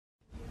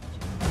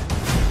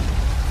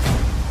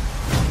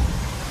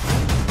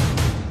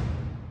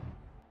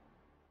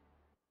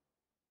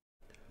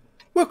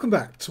Welcome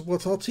back to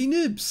What Arty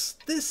Noobs.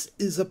 This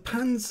is a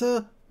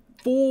Panzer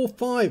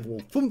 45 or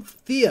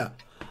 5.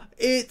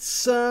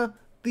 It's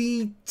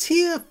the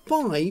Tier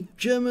 5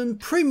 German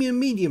premium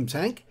medium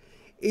tank.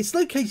 It's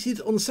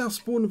located on the south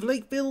spawn of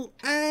Lakeville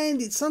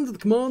and it's under the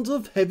command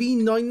of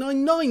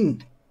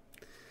heavy999.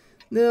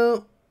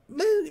 Now,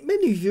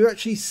 many of you have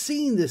actually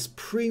seen this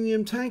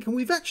premium tank, and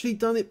we've actually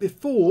done it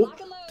before,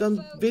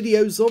 done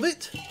videos of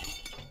it.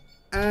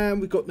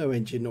 And we've got no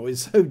engine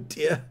noise, oh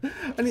dear.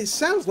 And it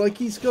sounds like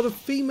he's got a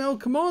female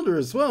commander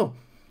as well.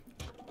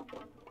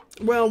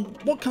 Well,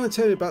 what can I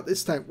tell you about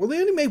this tank? Well, they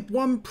only made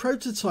one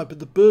prototype of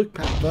the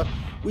Pz.Kpfw,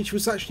 which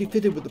was actually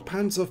fitted with the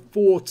Panzer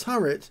IV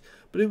turret,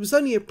 but it was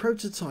only a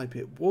prototype.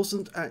 It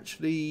wasn't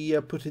actually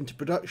put into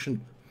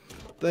production.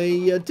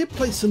 They did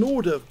place an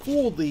order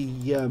for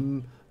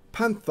the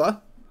Panther,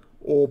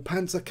 or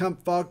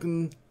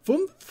Pz.Kpfw,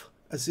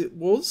 as it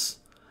was,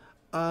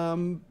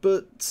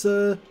 but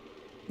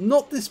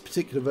not this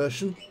particular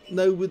version,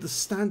 no, with the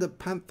standard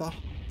Panther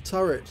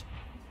turret.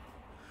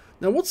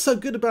 Now what's so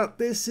good about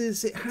this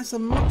is it has a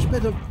much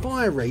better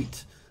fire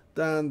rate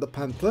than the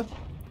Panther.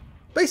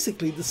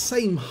 Basically the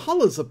same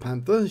hull as a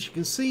Panther, as you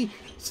can see,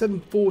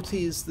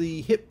 740 is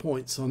the hit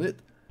points on it,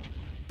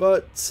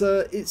 but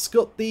it's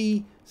got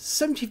the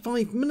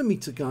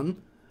 75mm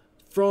gun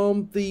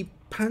from the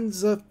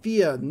Panzer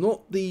IV,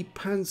 not the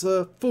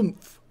Panzer V,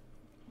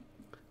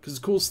 because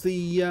of course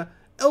the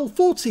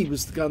L40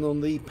 was the gun on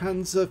the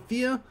Panzer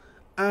IV,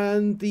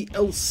 and the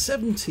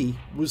L70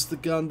 was the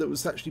gun that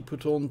was actually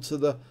put onto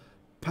the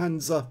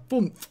Panzer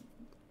V.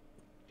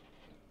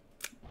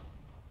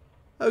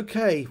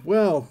 Okay,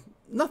 well,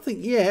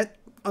 nothing yet.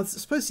 I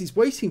suppose he's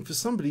waiting for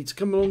somebody to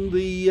come along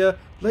the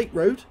Lake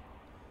Road,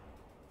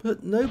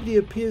 but nobody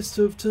appears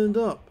to have turned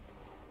up.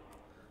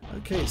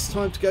 Okay, it's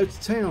time to go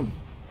to town.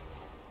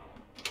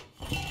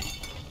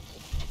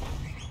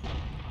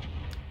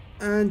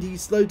 And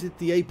he's loaded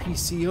the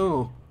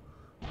APCR.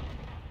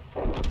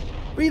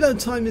 Reload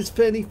time is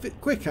fairly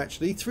quick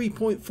actually,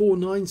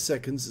 3.49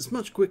 seconds. It's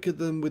much quicker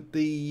than with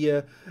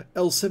the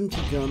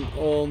L70 gun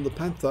on the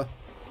Panther.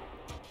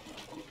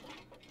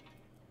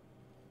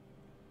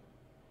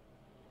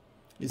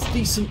 It's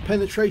decent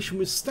penetration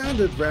with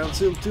standard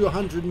rounds, it'll do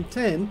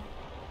 110.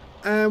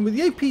 And with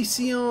the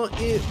APCR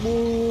it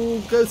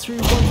will go through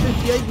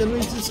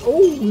 158mm.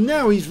 Oh,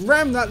 now he's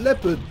rammed that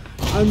Leopard.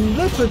 And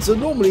Leopards are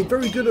normally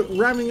very good at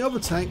ramming other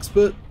tanks,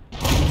 but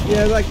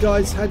yeah, that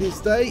guy's had his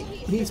day.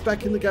 He's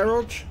back in the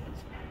garage.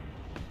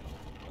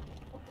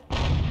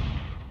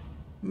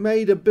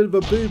 Made a bit of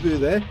a boo-boo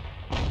there.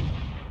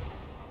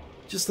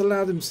 Just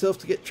allowed himself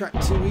to get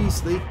tracked too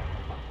easily.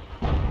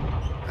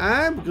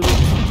 And we've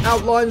got an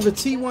outline of a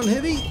T1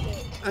 Heavy,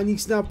 and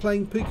he's now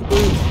playing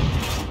Pz.Kpfw.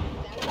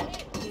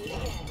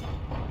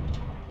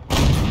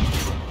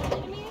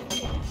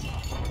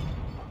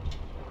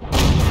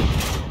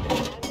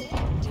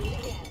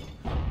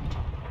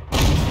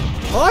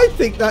 I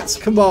think that's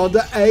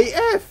Commander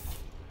AF.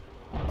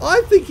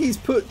 I think he's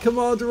put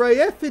Commander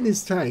AF in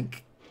his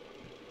tank.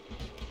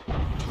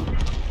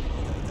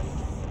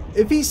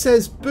 If he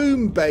says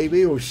boom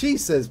baby, or she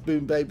says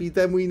boom baby,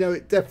 then we know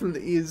it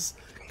definitely is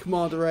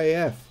Commander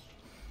AF.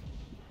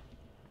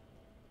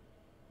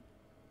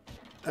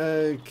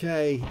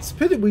 Okay, it's a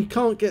pity we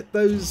can't get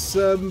those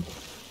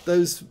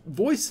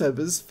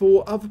voiceovers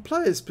for other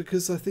players,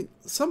 because I think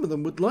some of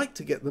them would like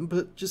to get them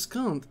but just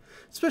can't,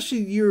 especially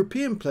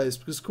European players,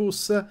 because of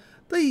course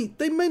they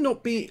may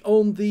not be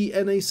on the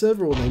NA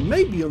server, or they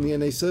may be on the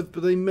NA server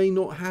but they may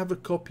not have a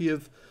copy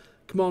of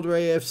Commander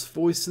AF's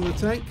voice in the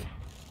tank.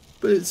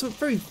 But it's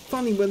very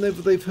funny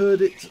whenever they've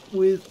heard it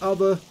with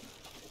other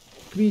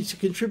community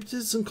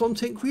contributors and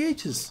content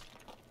creators.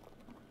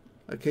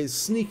 Okay,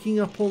 sneaking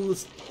up on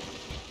the...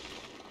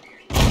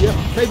 Yep,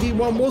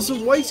 KV1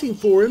 wasn't waiting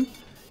for him.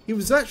 He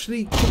was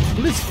actually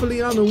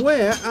blissfully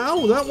unaware.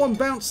 Oh, that one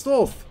bounced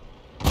off.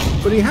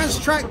 But he has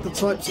tracked the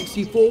Type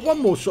 64. One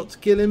more shot to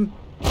kill him.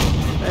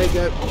 There you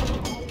go.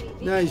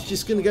 Now he's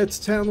just going to go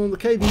to town on the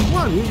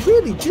KV1. He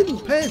really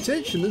didn't pay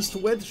attention as to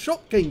where the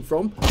shot came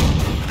from.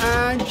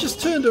 And just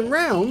turned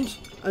around.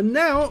 And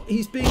now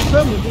he's being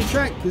permanently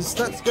tracked, because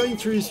that's going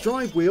through his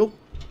drive wheel.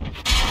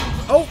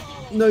 Oh,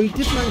 no, he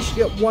did manage to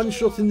get one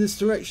shot in this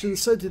direction.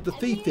 So did the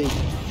Fifi.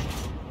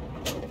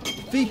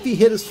 Fifi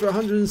hit us for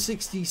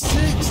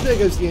 166. There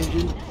goes the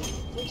engine.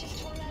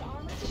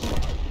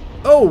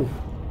 Oh,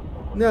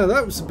 now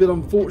that was a bit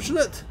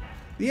unfortunate.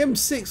 The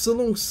M6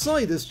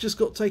 alongside us just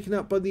got taken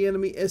out by the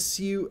enemy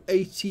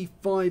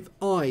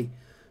Su-85I.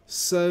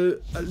 So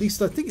at least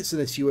I think it's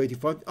an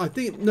Su-85. I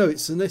think, no,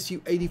 it's an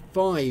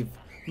Su-85,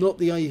 not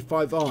the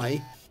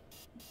 85I.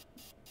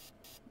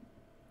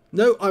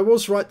 No, I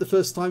was right the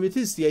first time. It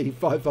is the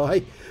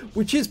 85I,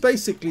 which is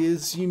basically,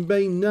 as you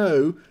may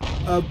know,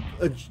 a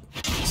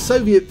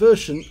Soviet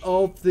version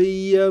of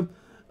the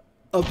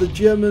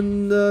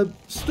German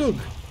Stug.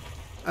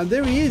 And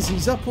there he is.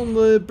 He's up on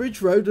the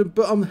bridge road,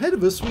 but ahead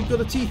of us we've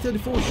got a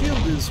T-34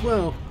 Shield as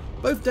well.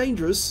 Both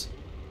dangerous.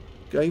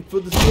 Going for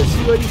the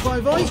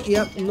Su-85I.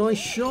 Yep, nice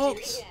shot.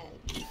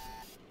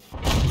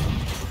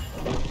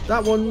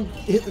 That one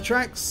hit the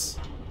tracks.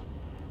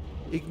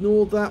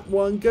 Ignore that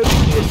one. Go to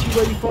the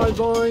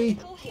SU-85i.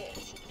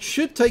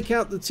 Should take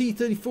out the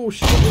T-34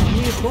 shot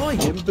nearby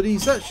him, but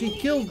he's actually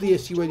killed the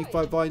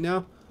SU-85i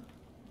now.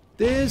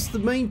 There's the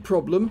main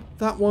problem.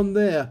 That one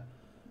there.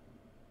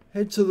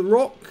 Head to the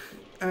rock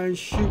and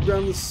shoot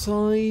round the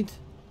side.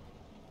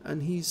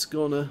 And he's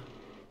gonna...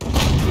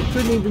 He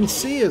couldn't even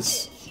see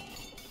us.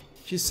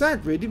 Which is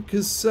sad really,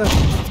 because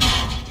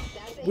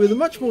we're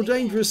much more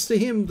dangerous to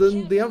him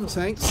than the other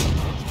tanks.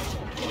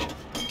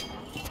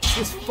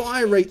 This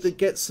fire rate that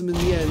gets them in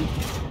the end.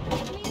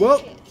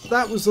 Well,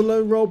 that was a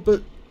low roll,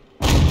 but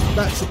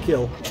that's a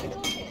kill.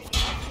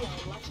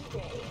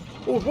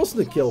 Oh, it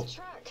wasn't a kill.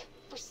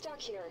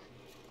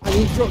 And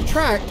he dropped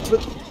track,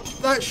 but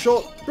that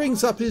shot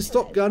brings up his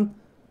top gun.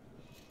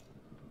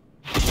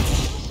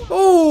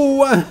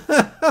 Oh!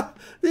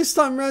 This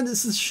time round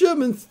it's the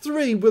Sherman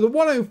 3 with a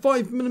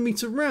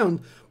 105mm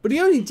round, but he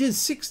only did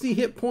 60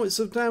 hit points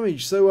of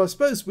damage, so I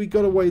suppose we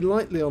got away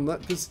lightly on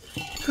that because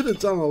he could have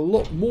done a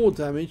lot more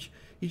damage.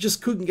 He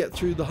just couldn't get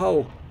through the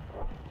hull.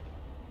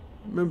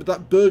 Remember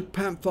that Berg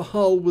Panther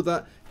hull with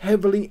that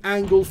heavily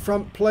angled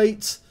front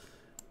plate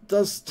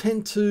does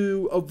tend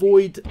to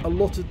avoid a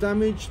lot of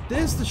damage.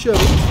 There's the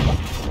Sherman.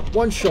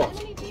 One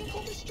shot.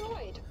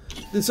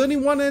 There's only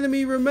one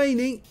enemy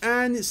remaining,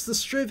 and it's the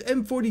Striv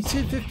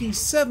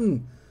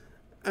M4257.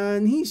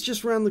 And he's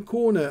just around the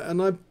corner,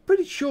 and I'm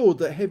pretty sure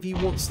that Heavy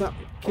wants that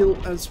kill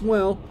as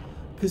well,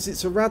 because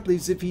it's a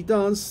Radley's if he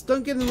does.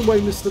 Don't get in the way,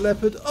 Mr.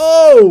 Leopard.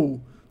 Oh!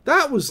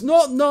 That was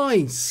not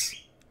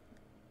nice!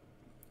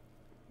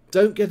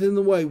 Don't get in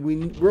the way.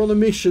 We're on a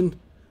mission.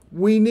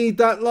 We need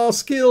that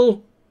last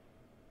kill.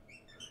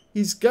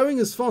 He's going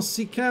as fast as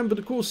he can, but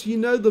of course you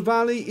know the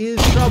valley is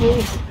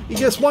trouble. He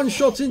gets one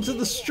shot into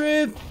the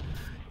Striv.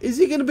 Is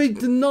he going to be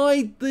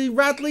denied the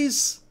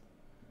Radleys?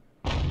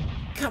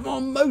 Come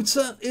on,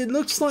 motor. It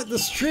looks like the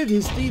Striv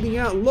is dealing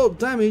out a lot of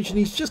damage, and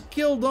he's just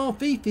killed our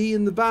Fifi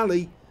in the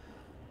valley.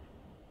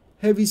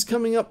 Heavy's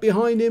coming up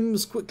behind him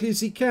as quickly as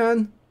he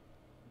can.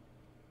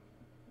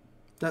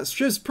 That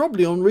Striv's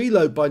probably on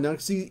reload by now,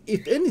 because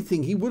if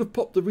anything, he would have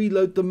popped the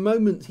reload the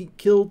moment he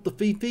killed the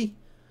Fifi.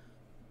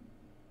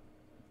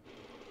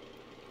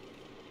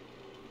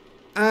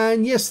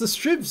 And yes, the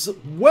Striv's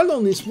well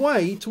on his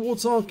way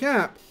towards our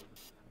cap.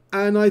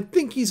 And I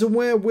think he's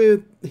aware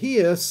we're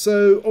here,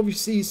 so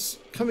obviously he's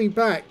coming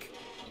back.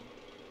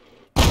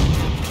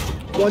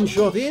 One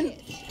shot in.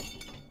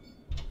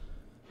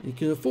 He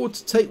can afford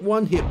to take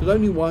one hit, but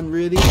only one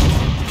really.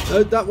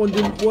 No, that one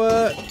didn't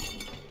work.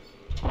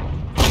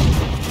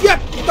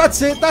 Yep, that's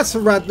it. That's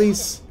a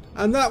Radley's.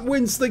 And that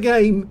wins the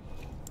game.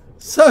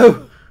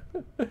 So,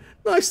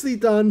 nicely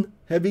done,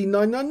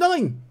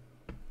 heavy999.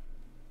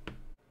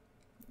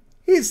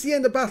 Here's the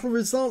end of battle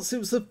results. It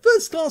was the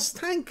first class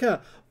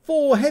tanker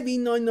for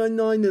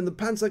heavy999 in the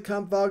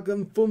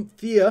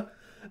Pz.Kpfw.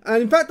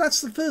 And in fact,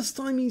 that's the first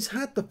time he's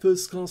had the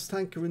first class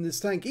tanker in this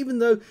tank, even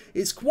though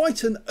it's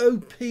quite an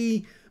OP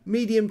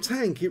medium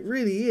tank. It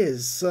really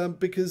is,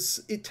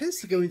 because it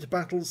tends to go into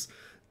battles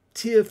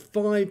tier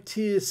 5,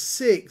 tier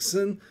 6,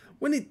 and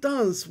when it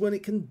does, when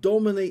it can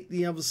dominate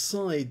the other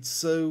side.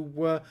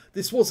 So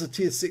this was a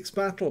tier 6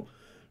 battle.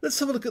 Let's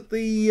have a look at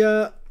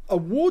the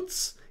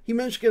awards. He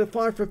managed to get a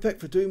fire for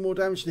effect for doing more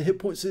damage than hit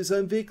points to his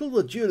own vehicle,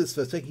 a duelist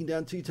for taking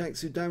down 2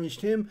 tanks who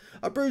damaged him,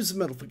 a bruiser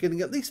medal for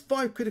getting at least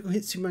 5 critical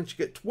hits who managed to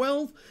get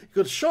 12, he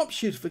got a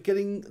sharpshooter for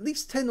getting at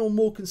least 10 or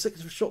more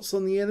consecutive shots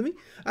on the enemy,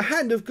 a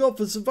hand of God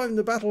for surviving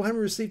the battle,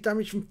 having received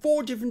damage from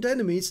 4 different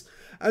enemies,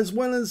 as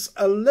well as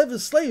a leather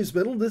slaves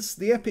medal. This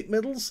the epic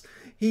medals.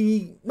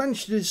 He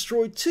managed to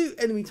destroy 2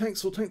 enemy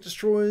tanks or tank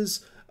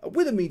destroyers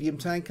with a medium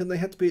tank, and they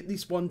had to be at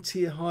least 1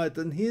 tier higher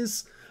than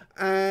his.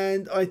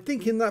 And I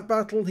think in that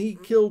battle he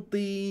killed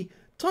the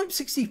Type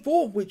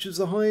 64, which was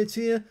a higher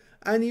tier,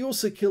 and he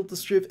also killed the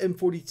Striv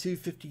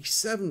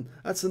M4257.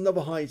 That's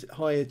another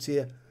higher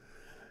tier.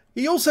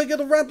 He also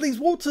got a Radley's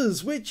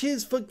Waters, which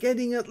is for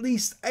getting at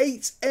least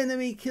 8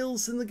 enemy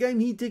kills in the game.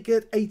 He did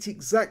get 8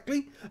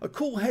 exactly. A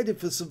cool headed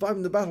for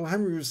surviving the battle,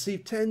 having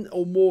received 10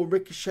 or more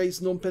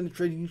ricochets,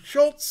 non-penetrating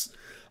shots.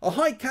 A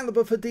high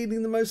caliber for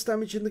dealing the most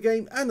damage in the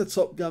game, and a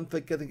top gun for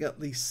getting at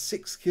least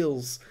 6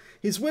 kills.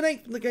 His win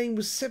rate from the game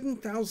was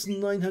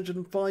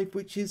 7,905,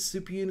 which is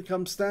Super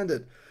Unicum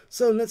standard.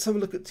 So let's have a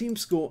look at team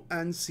score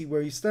and see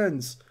where he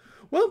stands.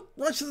 Well,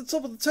 right at the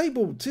top of the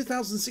table,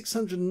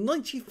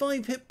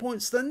 2,695 hit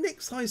points. The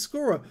next high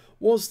scorer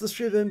was the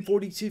Striv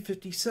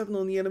M4257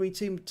 on the enemy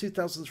team,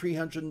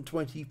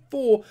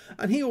 2,324.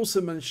 And he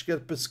also managed to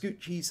get a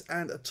Pz.Kpfw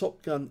and a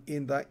Top Gun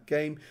in that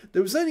game.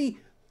 There was only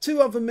 2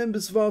 other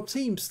members of our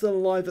team still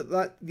alive at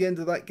the end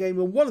of that game,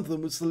 and one of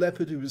them was the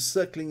Leopard, who was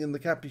circling in the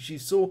cap as you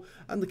saw,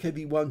 and the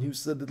KV1,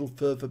 who's a little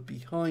further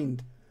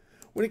behind.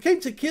 When it came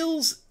to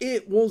kills,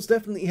 it was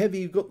definitely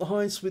Heavy who got the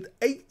highest with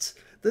 8.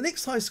 The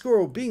next high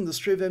scorer being the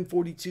Striv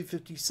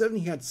M4257,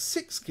 he had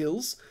 6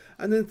 kills,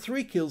 and then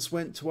 3 kills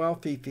went to our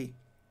Fifi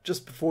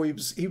just before he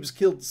was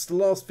killed. It's the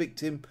last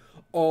victim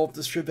of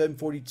the Striv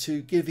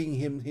M42, giving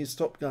him his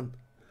Top Gun.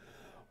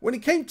 When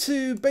it came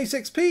to base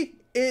XP,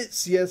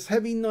 It's, yes,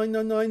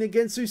 heavy999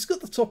 again, so he's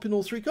got the top in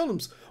all three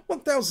columns.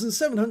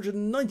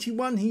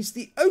 1,791, he's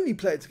the only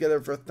player to get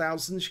over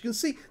 1,000. As you can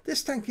see,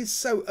 this tank is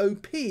so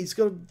OP. He's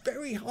got a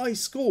very high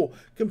score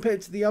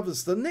compared to the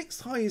others. The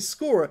next highest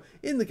scorer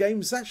in the game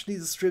was actually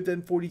the Striv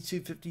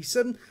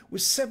N4257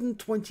 with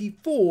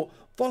 724,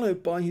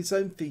 followed by his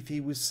own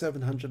Fifi with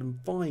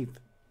 705.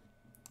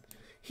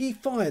 He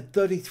fired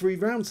 33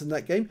 rounds in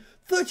that game,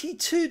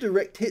 32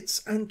 direct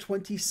hits and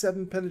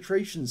 27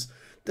 penetrations.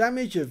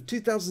 Damage of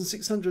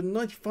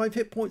 2,695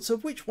 hit points,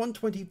 of which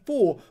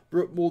 124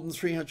 were at more than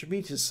 300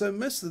 meters, so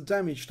most of the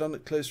damage done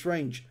at close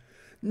range.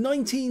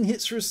 19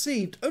 hits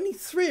received, only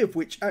 3 of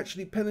which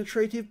actually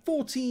penetrated,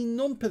 14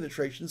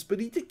 non-penetrations, but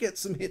he did get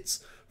some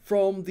hits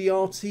from the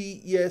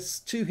Arty,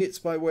 yes, 2 hits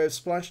by way of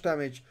splash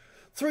damage.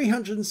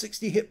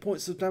 360 hit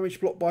points of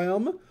damage blocked by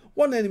armor,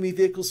 1 enemy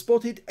vehicle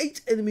spotted,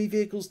 8 enemy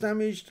vehicles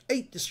damaged,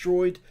 8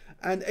 destroyed,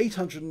 and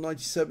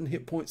 897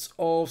 hit points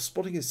of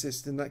spotting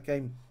assist in that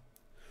game.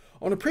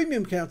 On a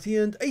premium count, he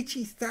earned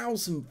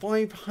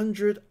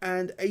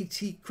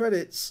 80,580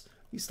 credits.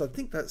 At least I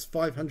think that's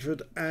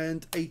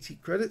 580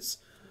 credits.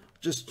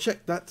 Just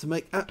check that to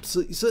make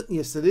absolutely certain.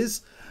 Yes, it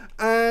is.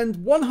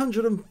 And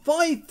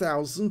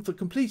 105,000 for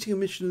completing a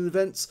mission and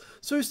events.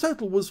 So his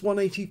total was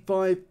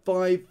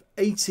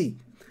 185,580.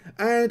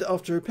 And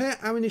after repair,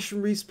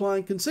 ammunition, resupply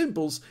and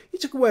consumables, he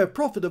took away a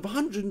profit of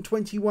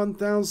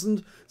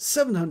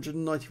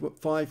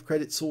 121,795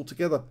 credits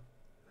altogether.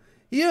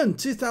 He earned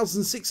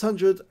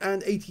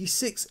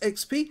 2,686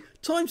 XP,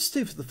 times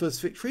 2 for the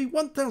first victory,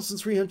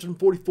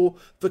 1,344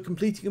 for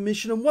completing a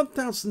mission, and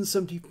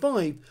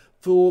 1,075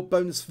 for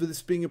bonus for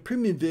this being a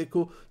premium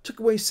vehicle,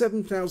 took away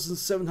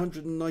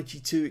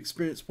 7,792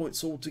 experience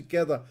points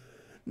altogether.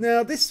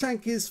 Now, this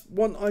tank is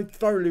one I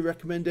thoroughly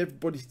recommend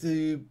everybody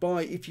to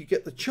buy if you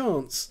get the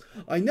chance.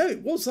 I know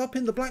it was up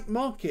in the black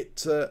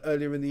market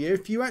earlier in the year.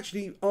 If you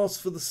actually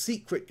asked for the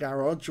secret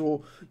garage,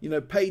 or, you know,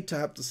 paid to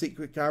have the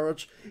secret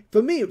garage,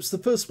 for me it was the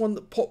first one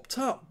that popped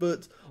up,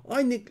 but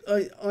I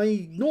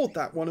ignored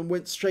that one and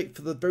went straight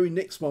for the very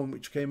next one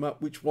which came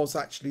up, which was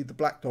actually the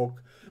Black Dog,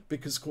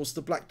 because of course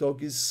the Black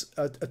Dog is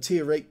a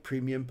tier 8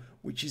 premium,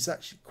 which is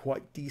actually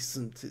quite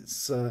decent.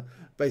 It's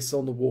based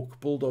on the Walker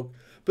Bulldog.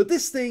 But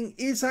this thing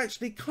is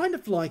actually kind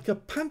of like a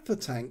Panther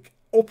tank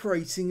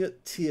operating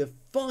at tier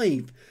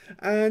 5.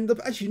 And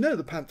as you know,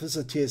 the Panther's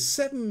a tier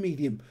 7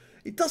 medium.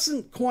 It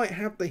doesn't quite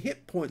have the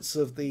hit points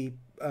of the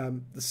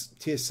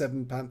tier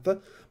 7 Panther,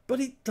 but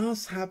it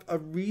does have a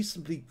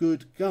reasonably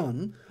good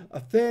gun, a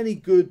fairly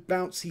good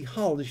bouncy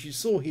hull. As you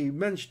saw, he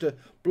managed to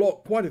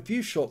block quite a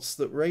few shots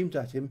that were aimed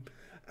at him.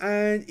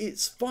 And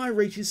its fire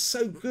rate is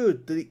so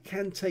good that it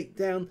can take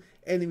down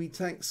enemy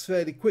tanks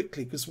fairly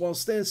quickly, because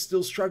whilst they're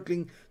still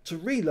struggling to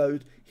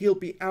reload, he'll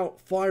be out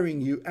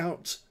firing you,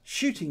 out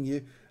shooting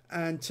you,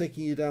 and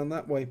taking you down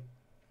that way.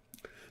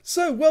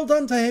 So well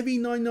done to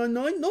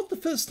heavy999. Not the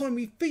first time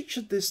we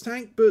featured this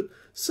tank, but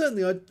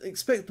certainly I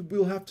expect that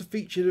we'll have to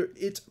feature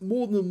it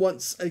more than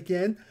once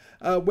again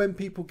when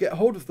people get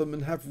hold of them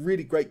and have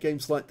really great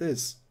games like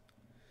this.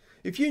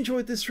 If you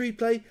enjoyed this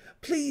replay,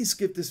 please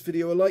give this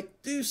video a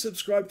like, do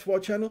subscribe to our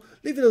channel,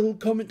 leave a little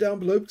comment down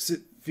below because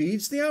it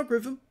feeds the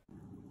algorithm.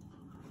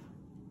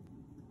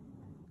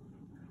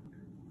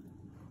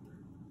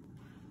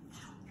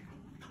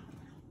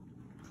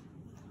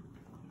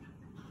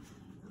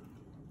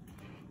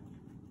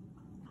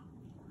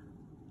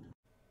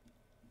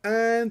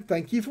 And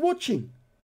thank you for watching.